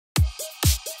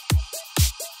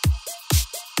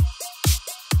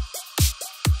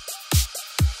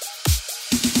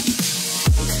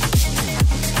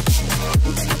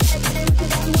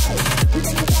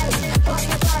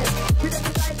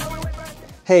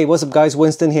Hey, what's up guys,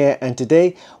 Winston here, and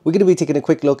today we're going to be taking a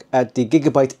quick look at the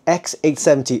Gigabyte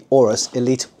X870 AORUS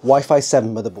Elite Wi-Fi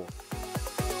 7 motherboard.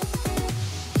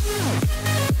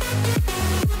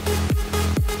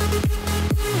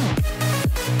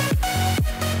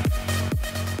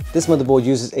 This motherboard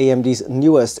uses AMD's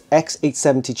newest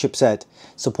X870 chipset,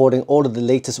 supporting all of the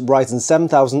latest Ryzen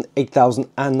 7000, 8000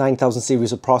 and 9000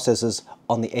 series of processors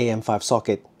on the AM5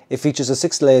 socket. It features a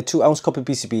 6-layer 2-ounce copper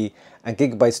PCB and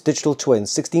Gigabyte's digital twin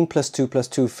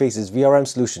 16+2+2 phases VRM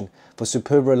solution for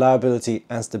superb reliability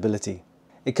and stability.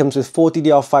 It comes with 4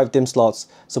 DDR5 DIMM slots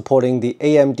supporting the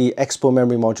AMD EXPO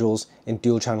memory modules in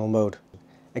dual channel mode.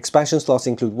 Expansion slots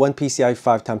include one PCIe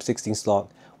 5x16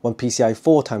 slot, one PCIe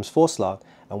 4x4 slot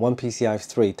and one PCIe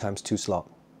 3x2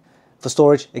 slot. For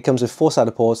storage, it comes with 4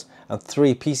 SATA ports and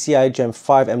 3 PCIe Gen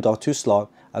 5 M.2 slot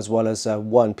as well as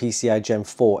one PCIe Gen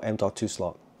 4 M.2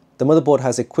 slot. The motherboard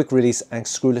has a quick release and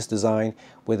screwless design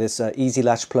with its Easy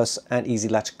Latch Plus and Easy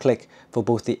Latch Click for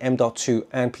both the M.2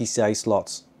 and PCIe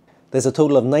slots. There's a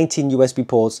total of 19 USB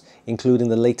ports, including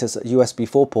the latest USB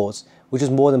 4 ports, which is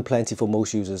more than plenty for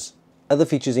most users. Other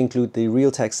features include the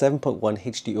Realtek 7.1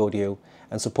 HD audio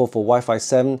and support for Wi-Fi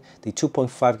 7, the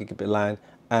 2.5 gigabit LAN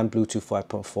and Bluetooth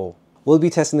 5.4. We'll be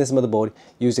testing this motherboard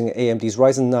using AMD's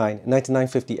Ryzen 9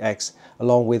 9950X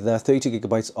along with 32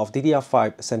 GB of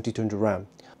DDR5 7200 RAM.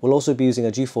 We'll also be using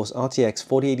a GeForce RTX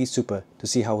 4080 Super to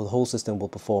see how the whole system will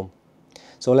perform.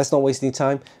 So let's not waste any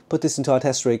time, put this into our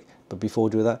test rig, but before we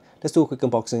do that, let's do a quick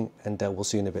unboxing and we'll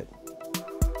see you in a bit.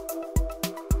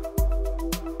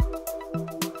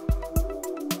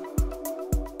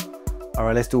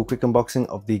 Alright, let's do a quick unboxing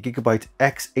of the Gigabyte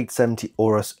X870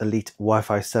 AORUS Elite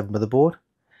Wi-Fi 7 motherboard.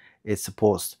 It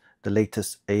supports the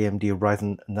latest AMD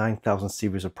Ryzen 9000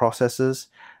 series of processors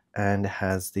and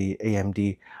has the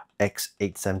AMD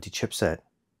X870 chipset. It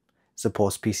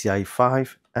supports PCIe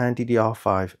 5 and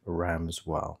DDR5 RAM as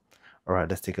well. Alright,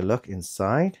 let's take a look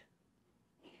inside.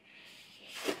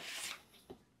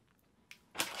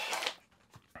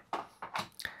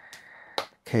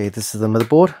 Okay, this is the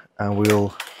motherboard and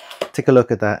we'll take a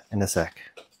look at that in a sec.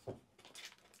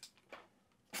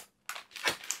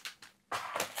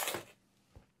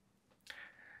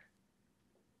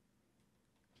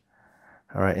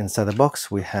 Alright, inside the box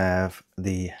we have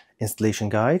the installation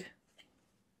guide,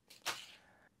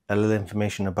 a little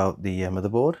information about the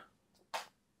motherboard.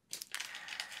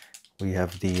 We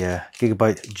have the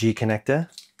Gigabyte G connector,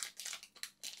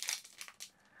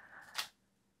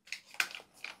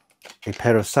 a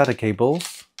pair of SATA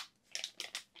cables,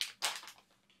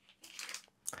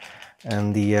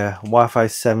 and the Wi-Fi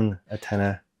 7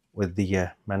 antenna with the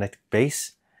magnetic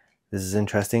base. This is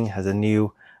interesting, it has a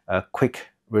new quick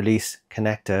release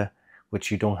connector which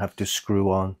you don't have to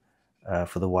screw on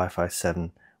for the Wi-Fi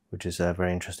 7, which is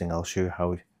very interesting. I'll show you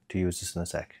how to use this in a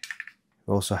sec.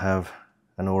 We also have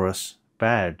an AORUS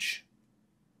badge.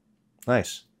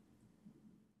 Nice.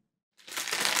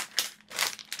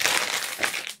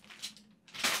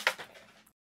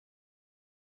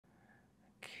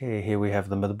 Okay, here we have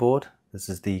the motherboard. This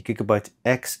is the Gigabyte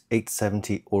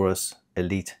X870 AORUS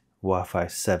Elite Wi-Fi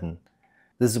 7.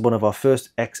 This is one of our first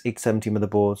X870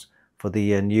 motherboards for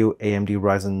the new AMD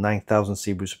Ryzen 9000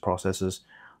 series of processors.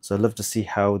 So I'd love to see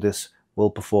how this will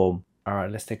perform.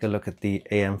 Alright, let's take a look at the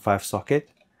AM5 socket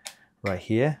right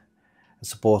here. It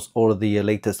supports all of the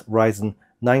latest Ryzen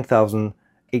 9000,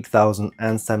 8000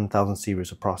 and 7000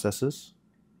 series of processors.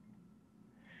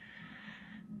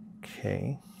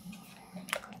 Okay,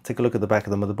 take a look at the back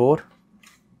of the motherboard.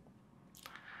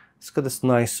 It's got this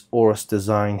nice AORUS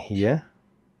design here.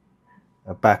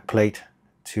 A back plate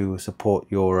to support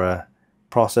your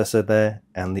processor there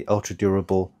and the ultra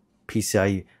durable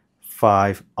PCIe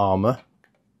 5 armor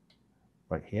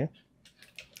right here.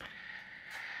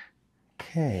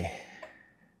 Okay,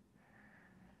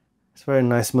 it's a very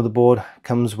nice motherboard,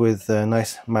 comes with a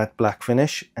nice matte black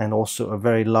finish and also a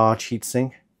very large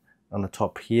heatsink on the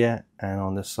top here and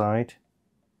on the side.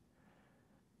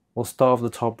 We'll start off the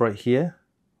top right here.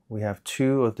 We have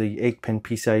 2 of the 8-pin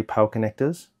PCIe power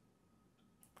connectors.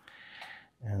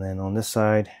 And then on this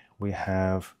side we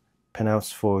have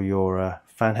pinouts for your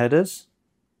fan headers.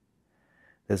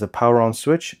 There's a power on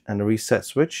switch and a reset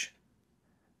switch,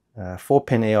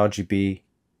 4-pin ARGB,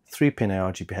 3-pin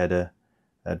ARGB header,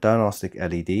 a diagnostic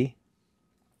LED,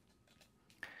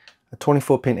 a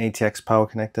 24-pin ATX power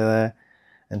connector there,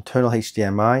 internal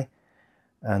HDMI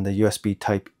and the USB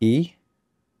type E.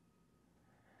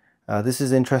 This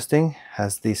is interesting,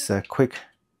 has this quick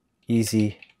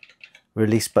easy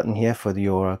release button here for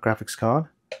your graphics card.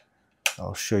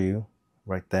 I'll show you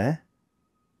right there,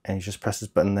 and you just press this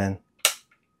button, then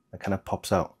it kind of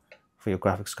pops out for your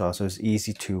graphics card, so it's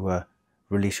easy to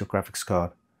release your graphics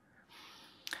card.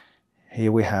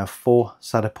 Here we have 4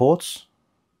 SATA ports,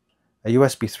 a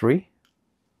USB 3,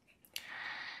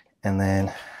 and then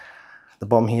at the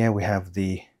bottom here we have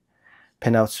the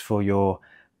pinouts for your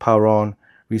power on,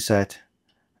 reset,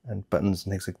 and buttons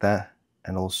and things like that,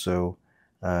 and also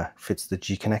fits the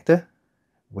G connector.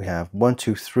 We have 1,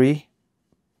 2, 3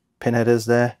 pin headers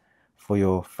there for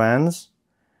your fans.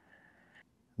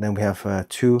 And then we have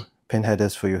 2 pin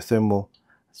headers for your thermal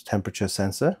temperature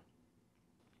sensor.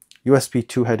 USB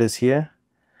 2 headers here,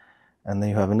 and then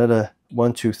you have another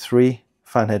 1, 2, 3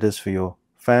 fan headers for your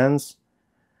fans.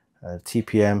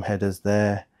 TPM headers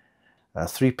there,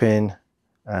 3 pin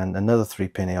and another 3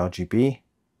 pin ARGB,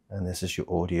 and this is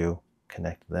your audio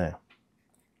connector there.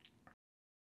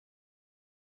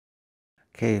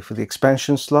 Okay, for the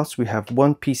expansion slots we have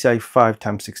 1 PCIe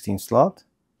 5x16 slot,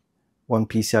 1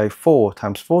 PCIe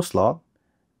 4x4 slot,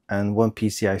 and 1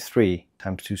 PCIe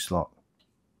 3x2 slot.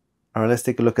 Alright, let's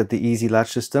take a look at the easy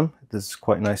latch system. This is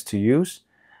quite nice to use.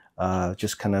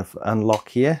 Just kind of unlock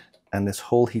here, and this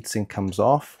whole heatsink comes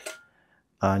off,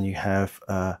 and you have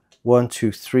 1,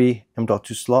 2, 3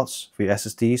 M.2 slots for your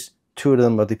SSDs. 2 of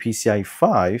them are the PCIe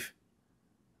 5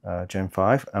 Gen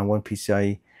 5 and 1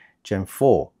 PCIe Gen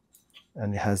 4,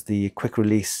 and it has the quick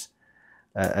release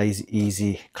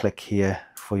easy click here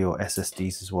for your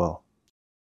SSDs as well.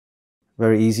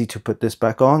 Very easy to put this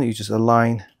back on. You just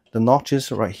align the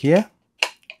notches right here,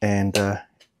 and it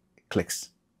clicks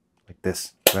like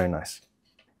this. Very nice.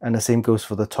 And the same goes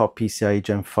for the top PCIe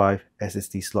Gen 5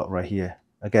 SSD slot right here.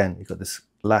 Again, you've got this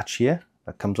latch here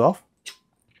that comes off.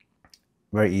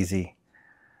 Very easy.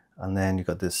 And then you've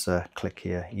got this click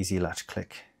here, easy latch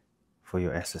click for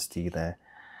your SSD there.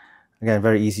 Again,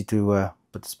 very easy to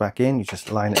put this back in. You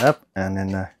just line it up and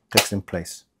then clicks in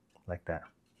place like that.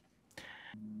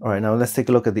 Alright, now let's take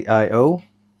a look at the I/O.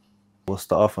 We'll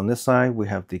start off on this side. We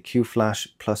have the Q Flash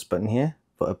Plus button here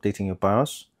for updating your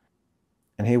BIOS.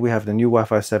 And here we have the new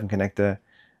Wi-Fi 7 connector,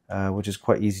 which is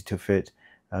quite easy to fit.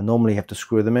 Normally you have to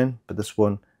screw them in, but this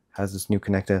one has this new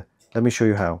connector. Let me show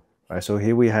you how. Alright, so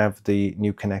here we have the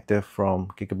new connector from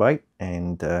Gigabyte,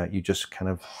 and you just kind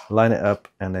of line it up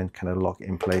and then kind of lock it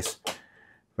in place.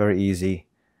 Very easy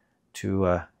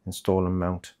to install and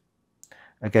mount.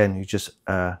 Again, you just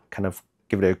kind of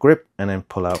give it a grip and then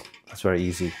pull out. That's very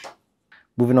easy.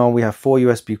 Moving on, we have 4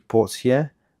 USB ports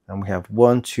here, and we have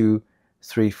 1, 2,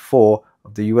 3, 4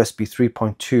 of the USB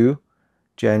 3.2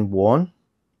 Gen 1.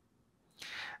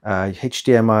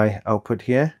 HDMI output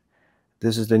here.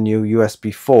 This is the new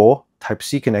USB 4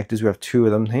 Type-C connectors. We have 2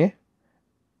 of them here.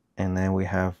 And then we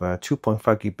have 2.5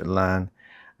 gigabit LAN,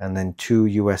 and then 2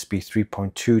 USB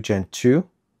 3.2 Gen 2,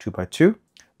 2x2.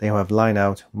 Then you have line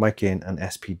out, mic in, and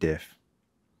SPDIF.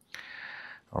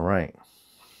 Alright.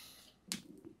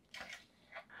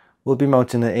 We'll be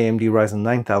mounting an AMD Ryzen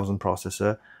 9000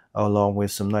 processor along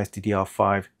with some nice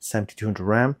DDR5 7200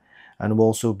 RAM, and we'll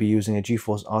also be using a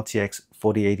GeForce RTX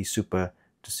 4080 Super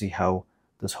to see how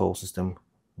this whole system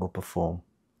will perform.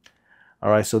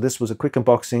 Alright, so this was a quick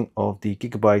unboxing of the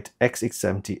Gigabyte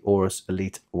X870 AORUS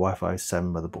Elite Wi-Fi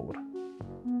 7 motherboard.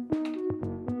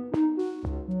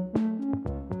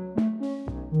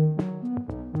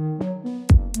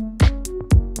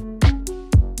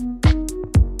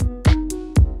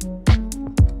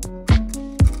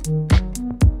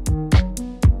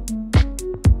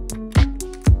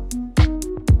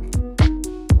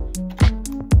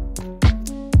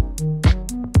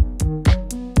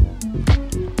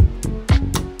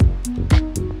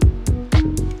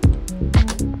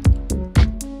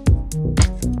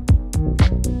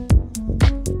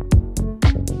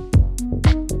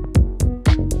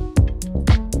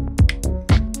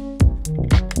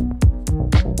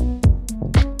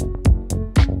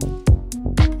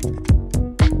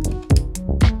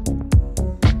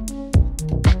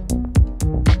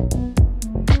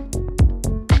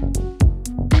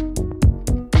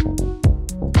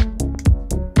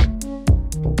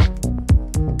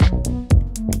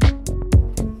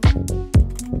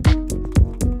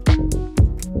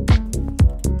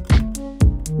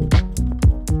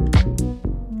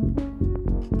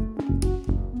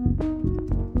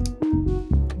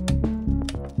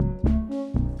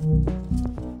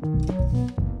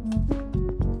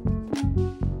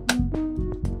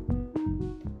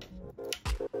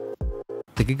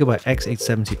 The Gigabyte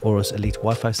X870 AORUS Elite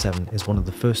Wi-Fi 7 is one of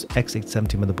the first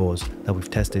X870 motherboards that we've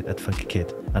tested at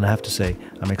Funkykit, and I have to say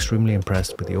I'm extremely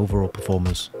impressed with the overall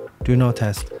performance. During our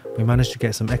test, we managed to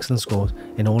get some excellent scores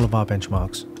in all of our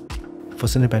benchmarks. For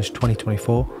Cinebench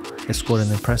 2024, it scored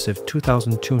an impressive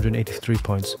 2,283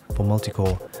 points for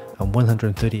multi-core and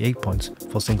 138 points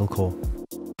for single core.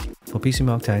 For PC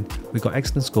Mark 10, we got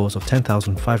excellent scores of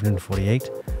 10,548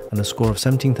 and a score of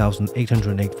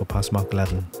 17,808 for Pass Mark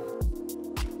 11.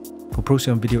 For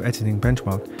Procyon Video Editing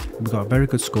Benchmark, we got a very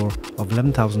good score of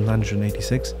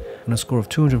 11,986 and a score of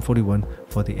 241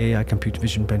 for the AI Computer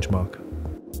Vision Benchmark.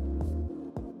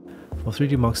 For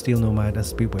 3D Mark Steel Nomad and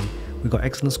Speedway, we got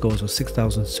excellent scores of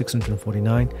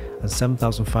 6,649 and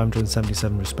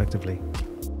 7,577 respectively.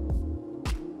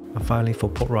 And finally, for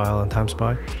Port Royal and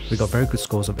TimeSpy, we got very good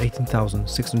scores of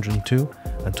 18,602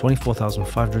 and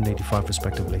 24,585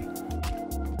 respectively.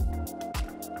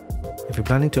 If you're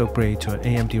planning to upgrade to an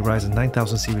AMD Ryzen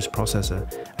 9000 series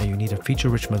processor and you need a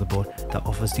feature-rich motherboard that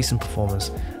offers decent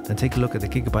performance, then take a look at the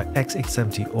Gigabyte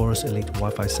X870 AORUS Elite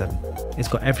WiFi7. It's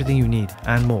got everything you need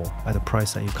and more at a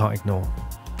price that you can't ignore.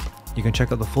 You can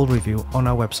check out the full review on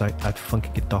our website at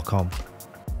Funkykit.com.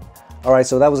 Alright,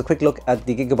 so that was a quick look at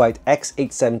the Gigabyte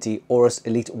X870 AORUS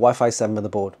Elite Wi-Fi 7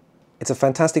 motherboard. It's a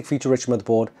fantastic feature-rich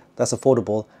motherboard that's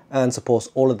affordable and supports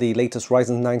all of the latest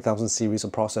Ryzen 9000 series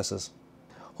of processors.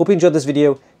 Hope you enjoyed this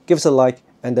video. Give us a like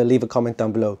and leave a comment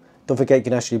down below. Don't forget you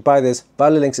can actually buy this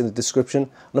via the links in the description,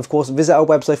 and of course visit our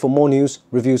website for more news,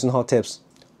 reviews and hot tips.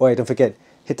 Alright, don't forget,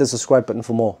 hit the subscribe button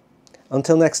for more.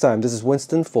 Until next time, this is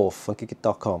Winston for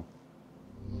Funkykit.com.